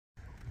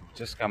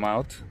just come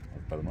out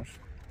of Belmarsh,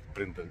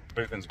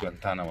 Britain's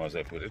Guantanamo, as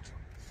I put it,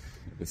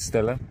 with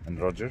Stella and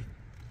Roger.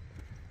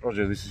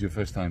 Roger, this is your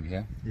first time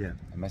here. Yeah.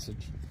 A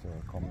message for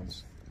our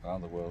comrades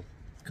around the world.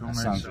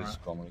 Comrades.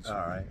 Comrades. All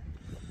right.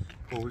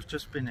 Well, we've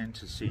just been in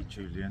to see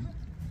Julian,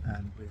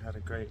 and we had a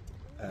great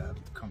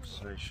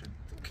conversation.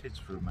 The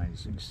kids were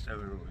amazing.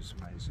 Stella was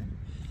amazing.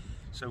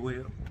 So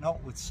we're,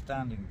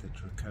 notwithstanding the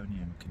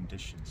draconian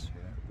conditions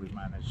here, we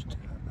managed to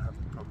have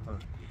a proper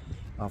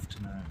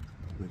afternoon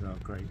with our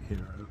great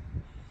hero.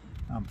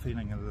 I'm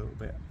feeling a little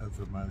bit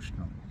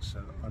over-emotional,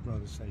 so I'd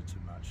rather say too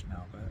much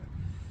now, but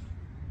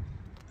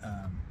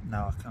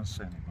now I can't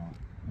say anymore.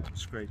 It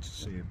was great to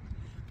see him.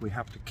 We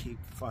have to keep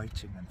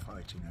fighting and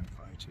fighting and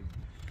fighting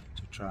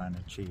to try and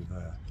achieve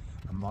a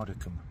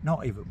modicum,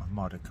 not even a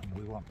modicum,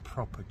 we want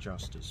proper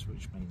justice,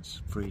 which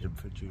means freedom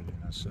for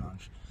Julian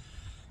Assange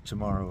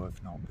tomorrow,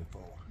 if not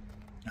before.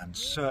 And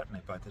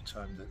certainly by the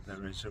time that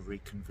there is a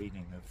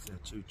reconvening of the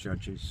two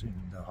judges in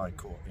the High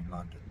Court in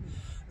London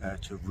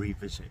to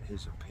revisit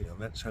his appeal.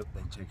 Let's hope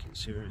they take it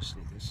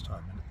seriously this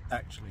time and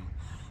actually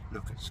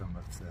look at some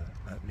of the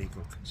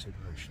legal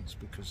considerations,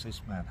 because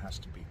this man has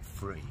to be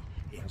free.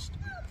 He has to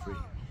be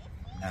free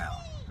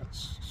now.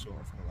 That's sort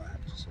of all I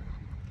have to say.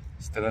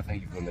 Stella,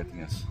 thank you for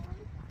letting us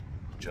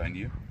join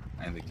you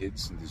and the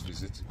kids in this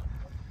visit.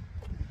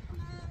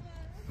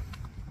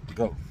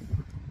 Go.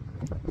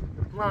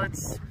 Well,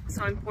 it's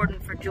so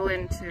important for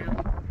Julian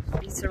to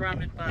be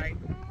surrounded by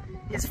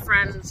his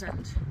friends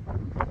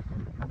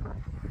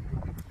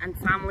and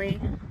family,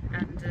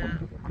 and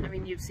I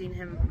mean, you've seen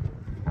him,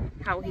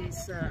 how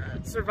he's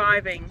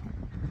surviving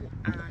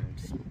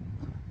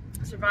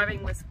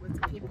with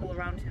the people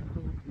around him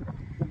who,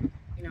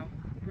 you know,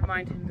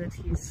 remind him that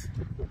he's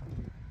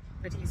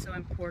so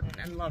important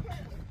and loved,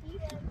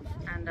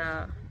 and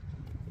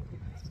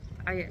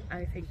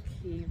I think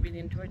he really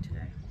enjoyed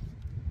today.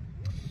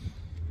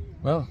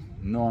 Well,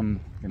 no one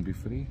can be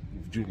free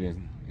if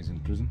Julian is in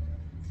prison.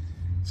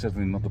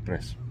 Certainly not the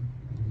press.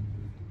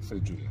 Free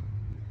Julian.